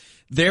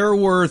there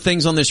were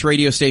things on this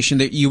radio station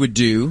that you would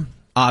do,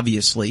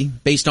 obviously,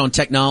 based on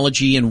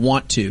technology and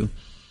want to.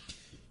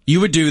 You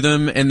would do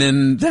them, and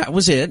then that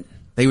was it.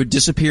 They would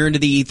disappear into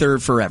the ether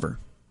forever.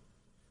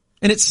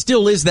 And it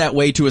still is that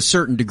way to a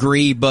certain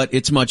degree, but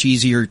it's much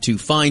easier to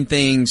find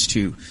things,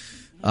 to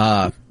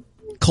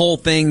cull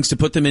things, to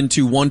put them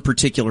into one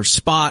particular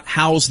spot,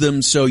 house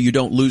them so you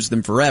don't lose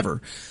them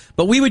forever.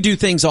 But we would do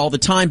things all the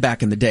time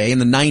back in the day, in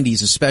the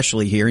 90s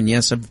especially here, and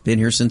yes, I've been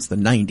here since the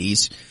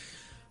 90s.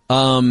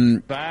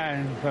 Fine.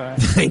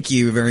 Thank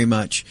you very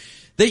much.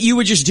 That you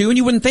would just do and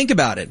you wouldn't think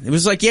about it. It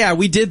was like, yeah,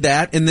 we did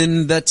that, and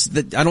then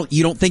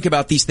you don't think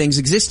about these things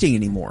existing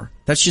anymore.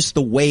 That's just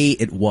the way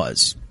it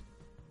was.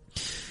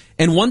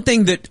 And one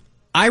thing that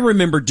I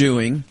remember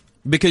doing,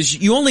 because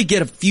you only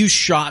get a few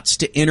shots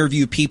to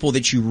interview people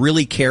that you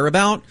really care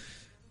about,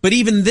 but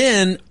even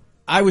then,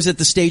 I was at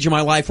the stage of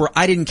my life where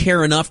I didn't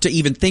care enough to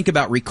even think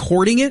about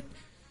recording it.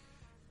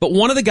 But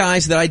one of the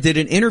guys that I did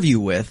an interview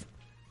with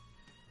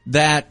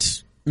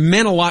that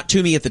meant a lot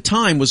to me at the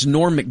time was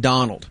Norm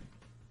MacDonald.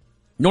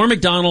 Norm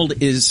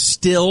MacDonald is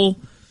still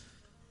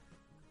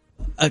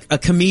a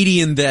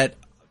comedian that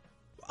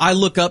I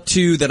look up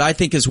to, that I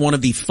think is one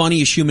of the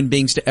funniest human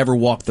beings to ever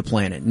walk the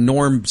planet.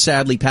 Norm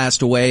sadly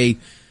passed away,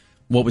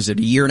 what was it,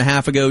 a year and a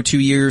half ago, 2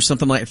 years,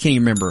 something like, I can't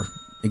even remember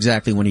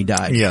exactly when he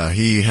died. Yeah,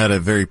 he had a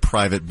very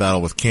private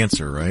battle with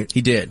cancer, right?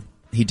 He did.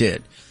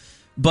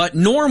 But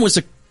Norm was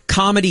a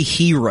comedy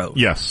hero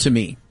to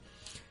me.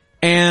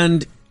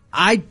 And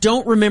I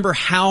don't remember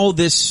how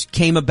this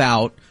came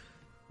about,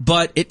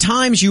 but at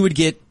times you would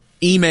get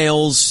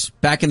emails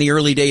back in the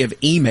early day of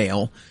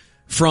email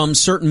from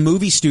certain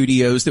movie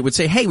studios that would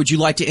say, hey, would you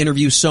like to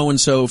interview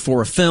so-and-so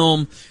for a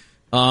film?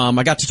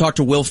 I got to talk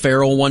to Will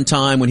Ferrell one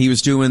time when he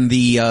was doing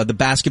the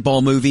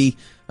basketball movie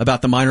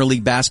about the minor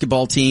league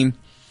basketball team,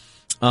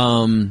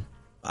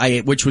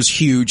 which was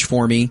huge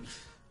for me.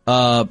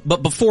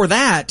 But before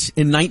that,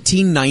 in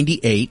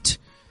 1998,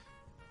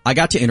 I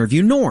got to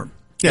interview Norm.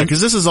 Yeah, because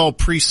this is all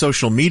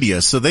pre-social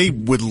media, so they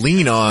would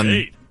lean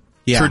on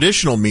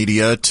traditional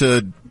media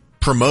to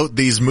promote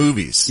these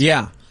movies.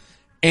 Yeah.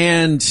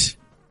 And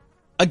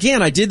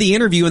again, I did the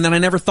interview and then I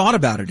never thought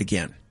about it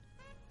again.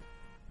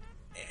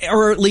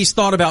 Or at least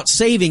thought about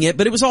saving it,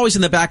 but it was always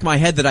in the back of my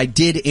head that I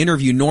did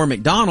interview Norm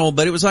MacDonald,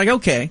 but it was like,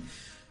 okay.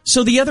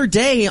 So the other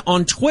day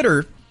on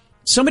Twitter,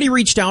 somebody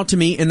reached out to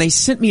me and they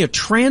sent me a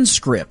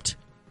transcript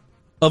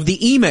of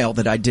the email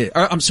that I did.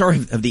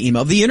 Of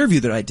the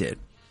interview that I did.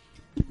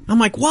 I'm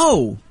like,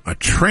 whoa. A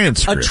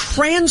transcript. A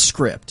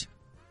transcript.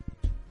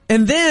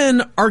 And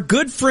then our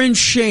good friend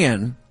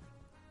Shan,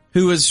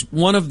 who is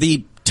one of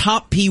the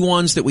top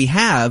P1s that we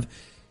have,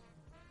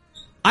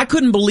 I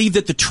couldn't believe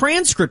that the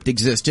transcript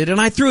existed,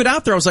 and I threw it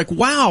out there. I was like,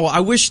 wow,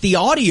 I wish the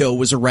audio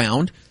was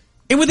around.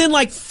 And within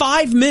like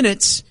 5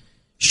 minutes,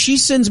 she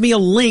sends me a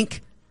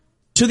link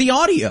to the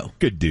audio.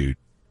 Good dude.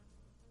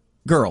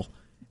 Girl.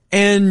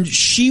 And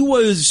she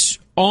was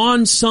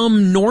on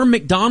some Norm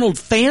MacDonald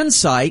fan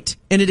site,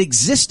 and it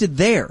existed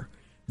there.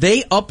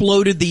 They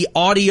uploaded the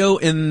audio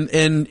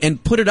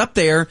and put it up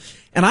there.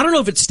 And I don't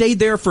know if it stayed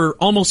there for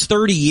almost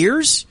 30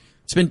 years.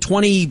 It's been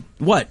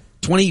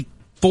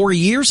 24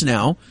 years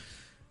now.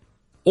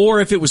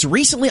 Or if it was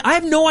recently. I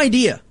have no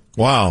idea.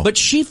 Wow. But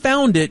she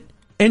found it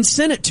and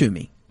sent it to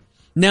me.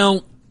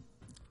 Now,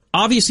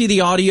 obviously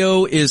the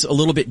audio is a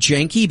little bit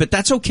janky, but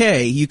that's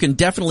okay. You can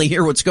definitely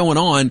hear what's going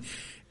on.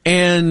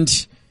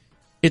 And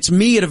it's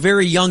me at a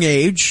very young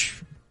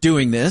age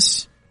doing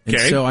this. And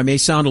so I may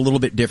sound a little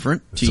bit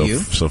different to you.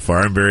 So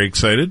far, I'm very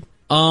excited.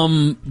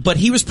 But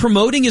he was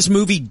promoting his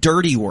movie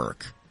Dirty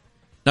Work.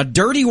 Now,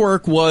 Dirty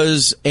Work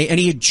was, and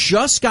he had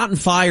just gotten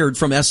fired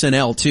from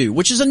SNL too,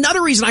 which is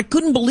another reason I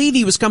couldn't believe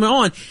he was coming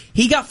on.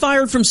 He got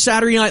fired from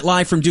Saturday Night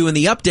Live from doing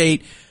the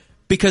update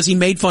because he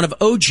made fun of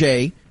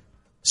OJ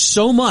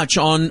so much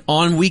on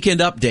Weekend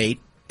Update,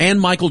 and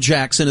Michael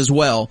Jackson as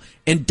well.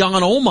 And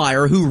Don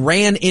Ohlmeyer, who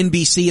ran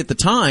NBC at the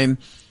time,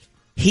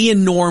 he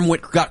and Norm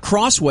got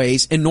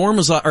crossways, and Don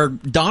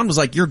was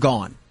like, you're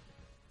gone.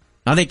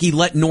 I think he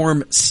let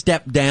Norm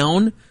step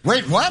down.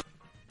 Wait, what?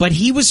 But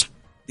he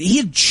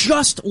had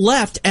just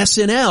left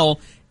SNL,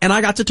 and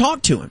I got to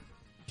talk to him.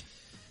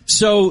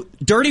 So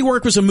Dirty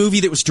Work was a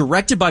movie that was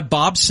directed by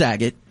Bob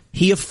Saget,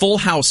 he of Full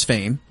House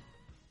fame,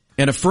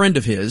 and a friend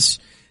of his,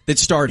 that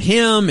starred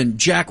him and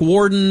Jack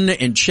Warden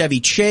and Chevy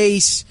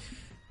Chase.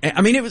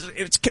 I mean,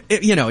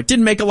 it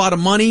didn't make a lot of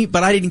money,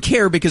 but I didn't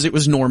care because it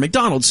was Norm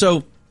MacDonald.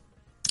 So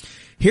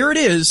here it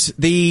is,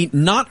 the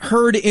not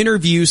heard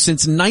interview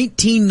since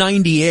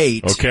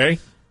 1998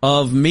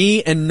 of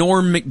me and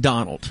Norm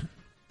MacDonald.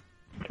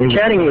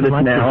 Chatting with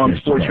us now on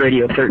Sports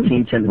Radio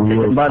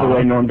 1310. And by the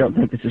way, Norm, don't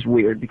think this is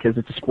weird because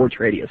it's a sports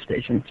radio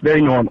station. It's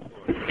very normal.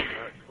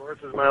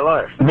 Sports is my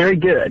life. Very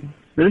good.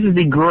 This is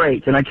the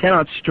great, and I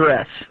cannot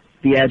stress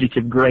the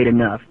adjective great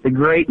enough, the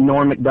great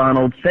Norm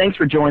MacDonald. Thanks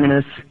for joining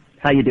us.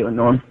 How you doing,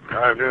 Norm?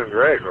 I'm doing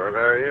great, Norm. How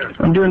are you?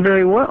 I'm doing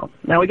very well.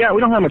 Now, we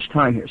don't have much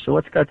time here, so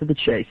let's cut to the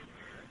chase.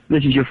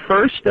 This is your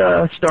first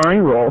starring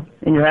role,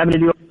 and you're having to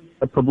do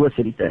a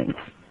publicity thing.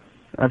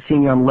 I've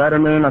seen you on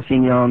Letterman. I've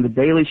seen you on The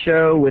Daily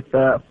Show with,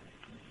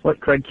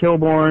 Craig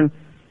Kilborn.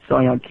 Saw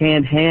you on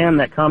Canned Ham,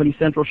 that Comedy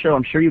Central show.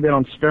 I'm sure you've been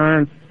on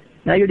Stern.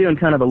 Now you're doing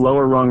kind of a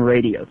lower rung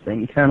radio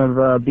thing. You kind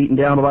of beaten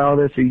down by all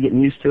this? Are you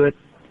getting used to it?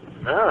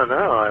 No,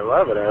 I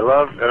love it. I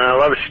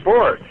love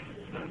sports.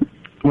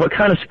 What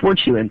kind of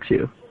sports you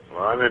into?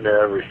 Well, I'm into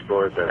every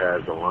sport that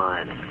has a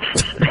line.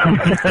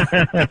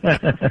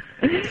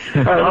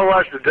 I'll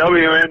watch the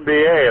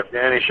WNBA if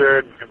Danny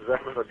Sheridan comes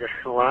up with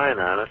a line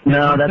on it.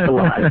 No, that's a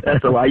lie.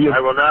 That's a lie. I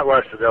will not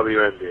watch the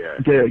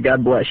WNBA. Good.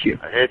 God bless you.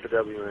 I hate the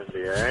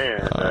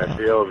WNBA, and I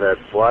feel that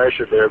why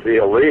should there be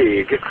a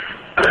league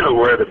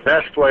where the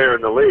best player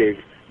in the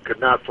league could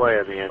not play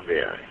in the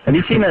NBA? Have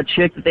you seen that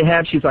chick that they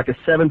have? She's like a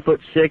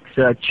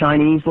 7'6"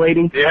 Chinese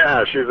lady.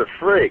 Yeah, she's a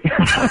freak.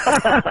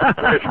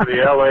 Plays for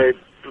the LA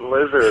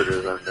Lizard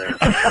or something.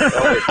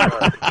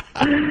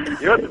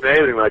 You know what's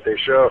amazing? Like they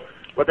show,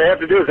 what they have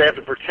to do is they have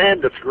to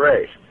pretend it's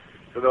great.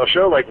 So they'll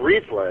show like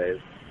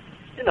replays.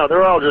 You know,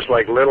 they're all just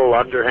like little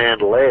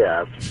underhand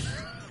layups.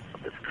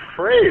 It's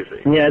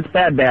crazy. Yeah, it's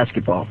bad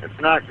basketball. It's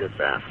not good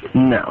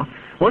basketball. No.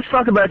 Let's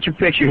talk about your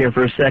picture here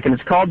for a second.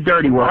 It's called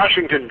Dirty Work.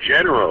 Washington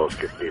Generals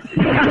could be.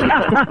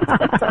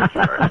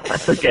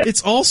 Okay.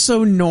 It's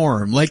also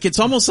Norm. Like, it's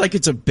almost like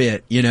it's a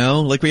bit, you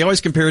know? Like, we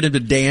always compared him to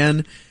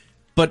Dan.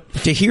 But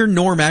to hear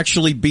Norm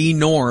actually be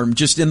Norm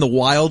just in the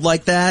wild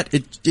like that,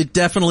 it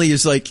definitely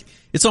is like,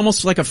 it's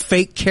almost like a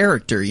fake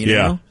character, you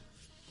know?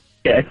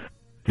 Okay.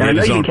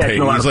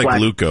 He's like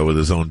Luca with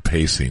his own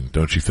pacing,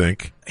 don't you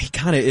think? He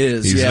kind of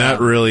is, He's not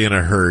really in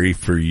a hurry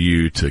for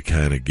you to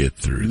kind of get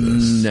through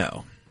this.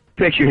 No.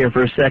 Picture here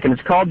for a second.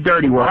 It's called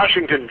Dirty Work.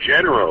 Washington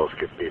Generals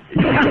could be.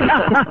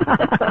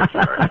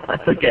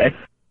 Okay.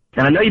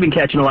 And I know you've been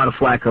catching a lot of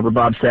flack over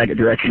Bob Saget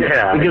directing.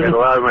 Yeah, I get a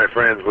lot of my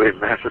friends leave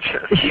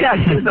messages. Yeah,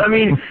 I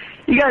mean,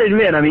 you got to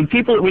admit, I mean,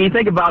 people, when you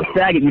think of Bob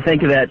Saget, you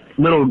think of that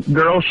little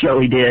girl show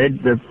he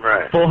did, the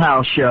Full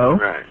House show.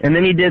 Right. And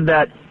then he did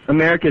that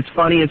America's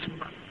Funniest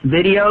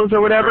Videos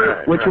or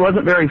whatever, which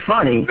wasn't very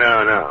funny.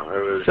 No,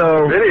 it was.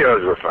 So, the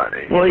videos were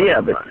funny. Well,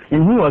 yeah, but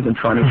and he wasn't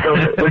funny. So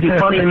was he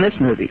funny in this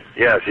movie?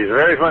 Yes, he's a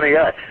very funny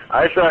guy.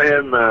 I saw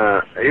him.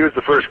 He was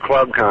the first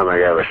club comic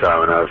I ever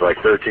saw when I was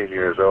like 13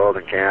 years old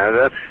in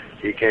Canada.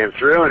 He came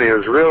through, and he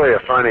was really a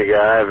funny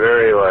guy.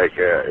 Very like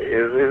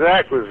his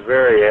act was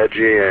very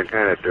edgy and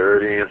kind of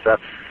dirty and stuff.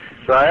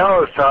 So I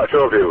always told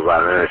people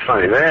about him, and it's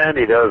funny. Then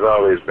he does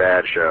all these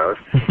bad shows,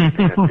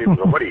 and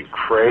people go, "What are you,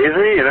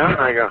 crazy?" You know? And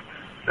I go,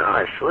 "No,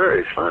 I swear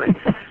he's funny."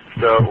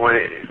 So when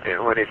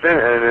he finished,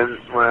 and then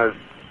when I was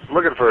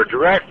looking for a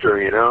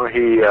director, you know,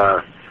 he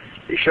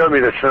showed me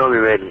this film he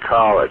made in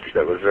college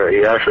that was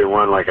he actually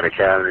won like an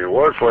Academy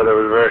Award for. That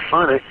was very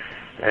funny.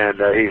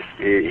 And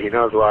he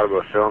knows a lot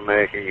about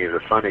filmmaking. He's a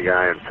funny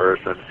guy in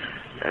person,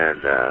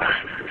 and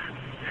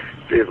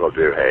people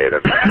do hate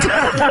him.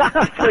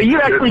 So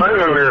you actually it's funny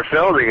when we were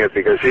filming it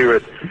because he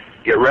would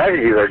get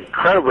recognized. He's an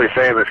incredibly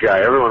famous guy.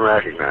 Everyone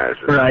recognizes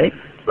him. Right.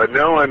 But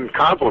no one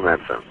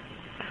compliments him.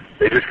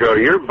 They just go,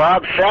 "You're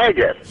Bob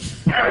Saget."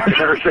 They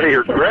never say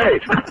you're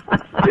great.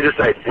 They just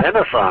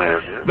identify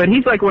him. But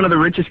he's like one of the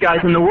richest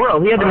guys in the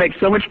world. He had to make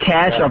so much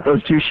cash off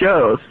those two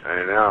shows.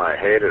 I know. I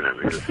hated him.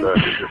 He's just so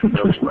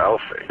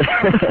wealthy.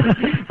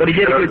 But he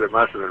did It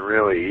must have been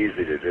really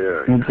easy to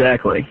do.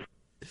 Exactly.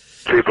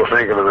 People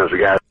think of him as a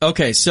guy.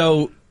 Okay,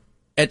 so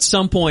at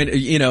some point,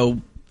 you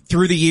know,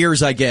 through the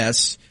years, I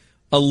guess,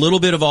 a little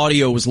bit of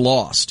audio was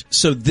lost.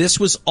 So this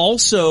was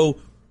also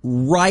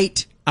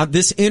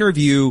this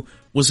interview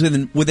was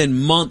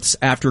within months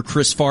after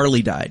Chris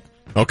Farley died.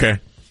 Okay.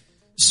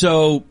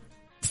 So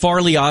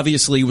Farley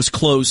obviously was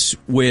close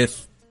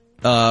with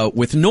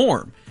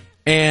Norm.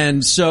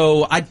 And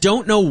so I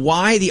don't know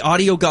why the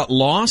audio got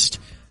lost,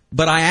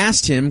 but I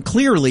asked him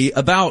clearly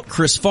about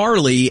Chris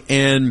Farley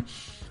and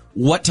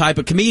what type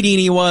of comedian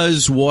he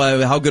was,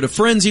 how good of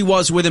friends he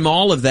was with him,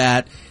 all of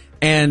that.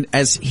 And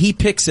as he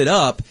picks it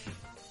up,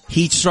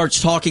 he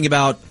starts talking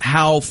about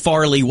how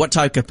Farley, what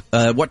type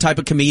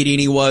of comedian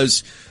he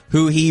was,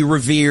 who he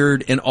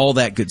revered, and all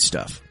that good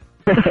stuff.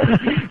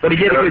 But he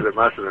did it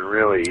must have been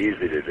really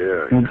easy to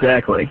do.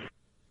 Exactly.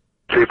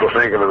 People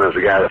think of him as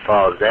a guy that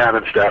falls down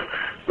and stuff,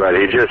 but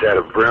he just had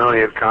a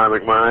brilliant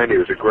comic mind. He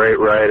was a great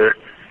writer,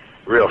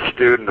 real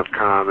student of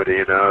comedy,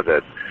 you know,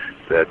 that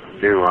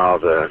knew all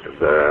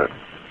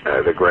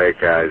the great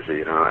guys.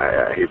 You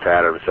know, he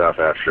patted himself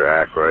after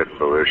Aykroyd and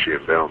Belushi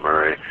and Bill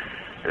Murray,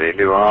 and he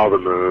knew all the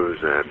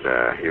moves,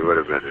 and he would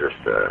have been just.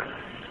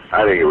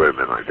 I think he would have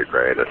been like the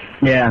greatest.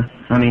 Yeah,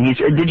 I mean,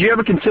 did you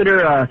ever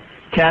consider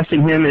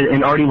casting him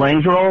in Artie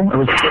Lang's role, or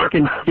was he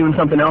working doing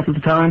something else at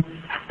the time?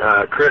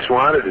 Chris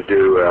wanted to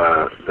do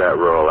that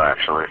role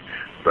actually,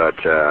 but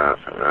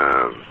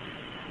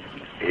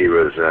he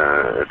was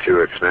too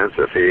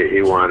expensive.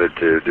 He wanted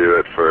to do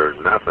it for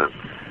nothing,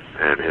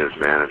 and his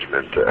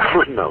management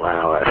wouldn't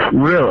allow it.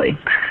 Really?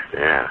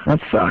 Yeah.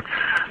 That sucks.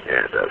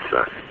 Yeah, it does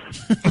suck.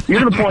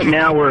 You're to the point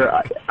now where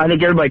I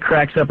think everybody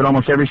cracks up at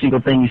almost every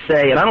single thing you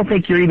say, and I don't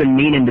think you're even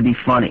meaning to be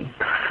funny.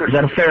 Is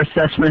that a fair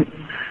assessment?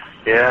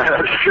 Yeah,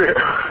 that's true.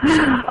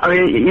 I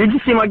mean, you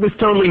just seem like this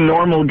totally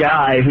normal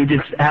guy who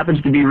just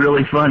happens to be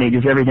really funny,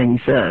 just everything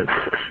he says.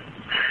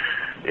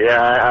 Yeah,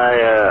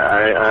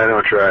 I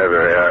don't try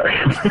very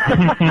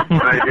hard.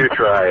 When I do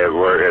try at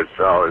work, it's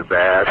always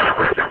bad.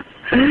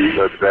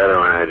 So it's better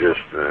when I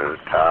just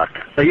talk.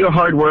 Are you a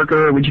hard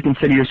worker, or would you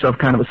consider yourself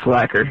kind of a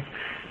slacker?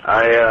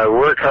 I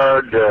work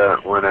hard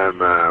when I'm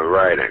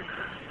writing,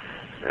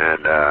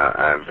 and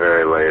I'm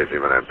very lazy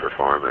when I'm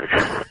performing.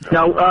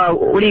 Now,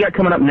 what do you got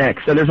coming up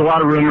next? So there's a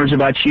lot of rumors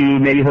about you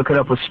maybe hooking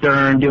up with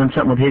Stern, doing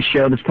something with his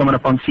show that's coming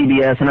up on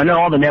CBS, and I know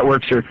all the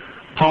networks are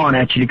pawing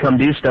at you to come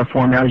do stuff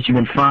for him now that you've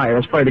been fired.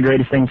 That's probably the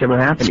greatest thing that's ever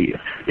happened to you.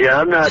 Yeah,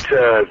 I'm not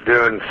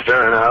doing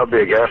Stern. I'll be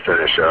a guest on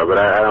his show, but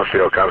I don't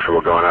feel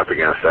comfortable going up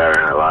against Saturday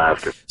Night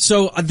Live.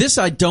 So this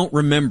I don't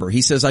remember.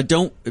 He says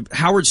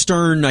Howard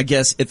Stern, I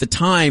guess, at the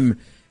time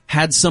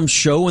had some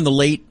show in the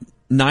late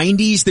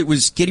 90s that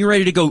was getting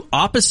ready to go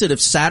opposite of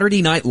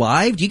Saturday Night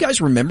Live. Do you guys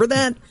remember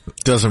that?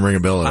 Doesn't ring a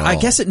bell at all. I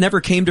guess it never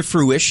came to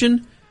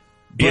fruition.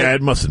 Yeah,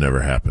 it must have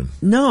never happened.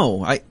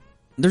 No,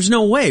 there's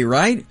no way,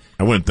 right?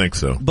 I wouldn't think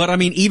so. But I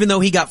mean, even though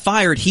he got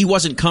fired, he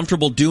wasn't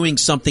comfortable doing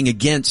something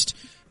against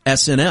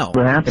SNL.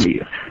 What happened to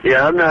you?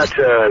 Yeah, I'm not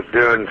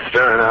doing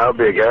Stern. I'll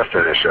be a guest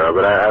on his show,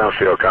 but I don't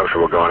feel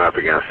comfortable going up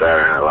against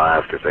Saturday Night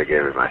Live because they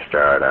gave me my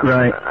start. I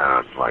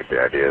don't like the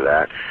idea of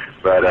that.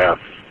 But a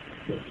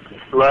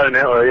lot of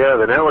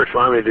the networks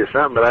want me to do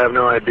something, but I have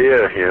no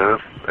idea,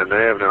 and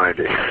they have no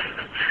idea.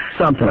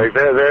 Something. Like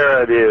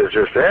their idea is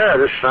just,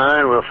 just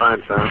fine, we'll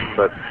find something,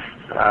 but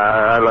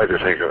I'd like to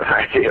think of an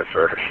idea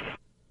first.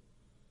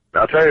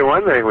 I'll tell you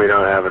one thing we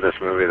don't have in this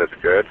movie that's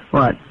good.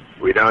 What?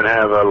 We don't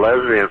have a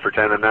lesbian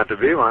pretending not to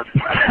be one.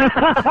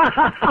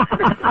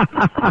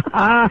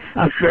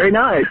 That's very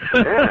nice.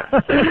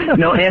 Yeah.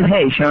 No Anne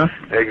Heche, huh?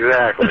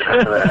 Exactly.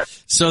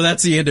 So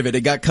that's the end of it.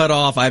 It got cut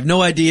off. I have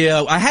no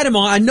idea. I had him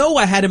on. I know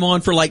I had him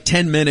on for like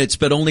 10 minutes,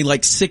 but only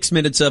like 6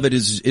 minutes of it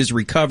is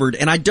recovered.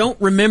 And I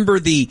don't remember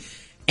the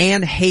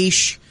Anne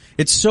Heche.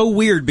 It's so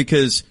weird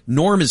because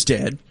Norm is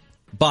dead.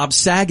 Bob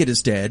Saget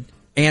is dead.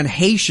 Anne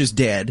Heche is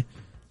dead.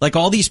 Like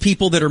all these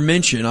people that are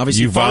mentioned,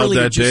 obviously. You vowed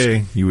that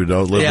day you would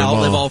outlive them all. Yeah,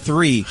 I'll live all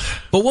three.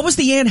 But what was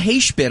the Anne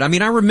Heche bit? I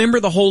mean, I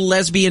remember the whole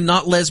lesbian,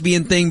 not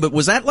lesbian thing, but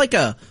was that like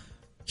a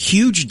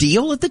huge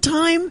deal at the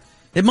time?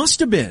 It must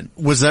have been.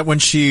 Was that when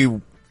she...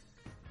 was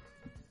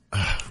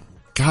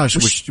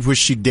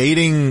she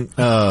dating...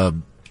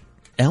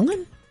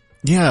 Ellen?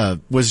 Yeah.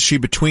 Was she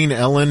between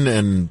Ellen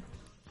and...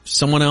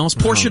 someone else?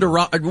 Portia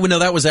no,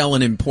 that was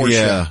Ellen and Portia.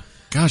 Yeah.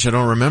 Gosh, I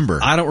don't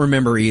remember. I don't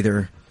remember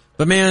either.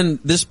 But man,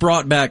 this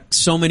brought back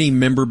so many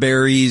member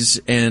berries,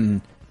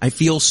 and I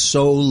feel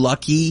so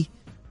lucky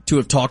to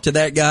have talked to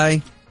that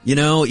guy,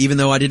 even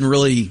though I didn't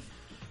really,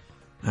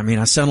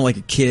 I sounded like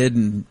a kid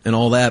and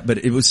all that, but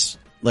it was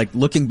like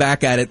looking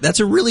back at it, that's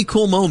a really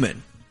cool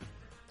moment.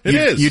 It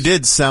is. You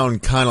did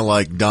sound kind of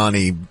like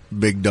Donnie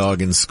Big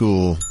Dog in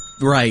School.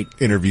 Right.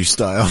 Interview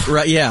style.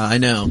 Right. Yeah, I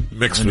know.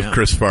 Mixed with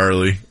Chris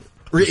Farley.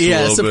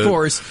 Yes, of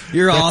course.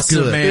 You're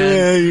awesome, good. man.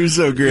 Yeah, you're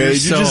so great. You're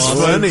so just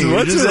awesome. funny.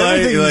 What's Just it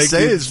everything you like?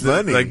 say is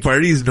funny. Like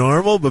Party's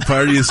normal, but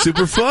Party is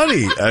super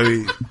funny.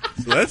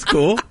 That's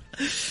cool.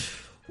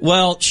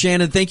 Well,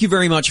 Shannon, thank you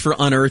very much for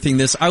unearthing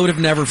this. I would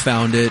have never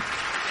found it.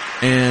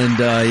 And,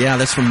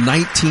 that's from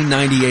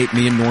 1998,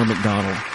 me and Norm MacDonald.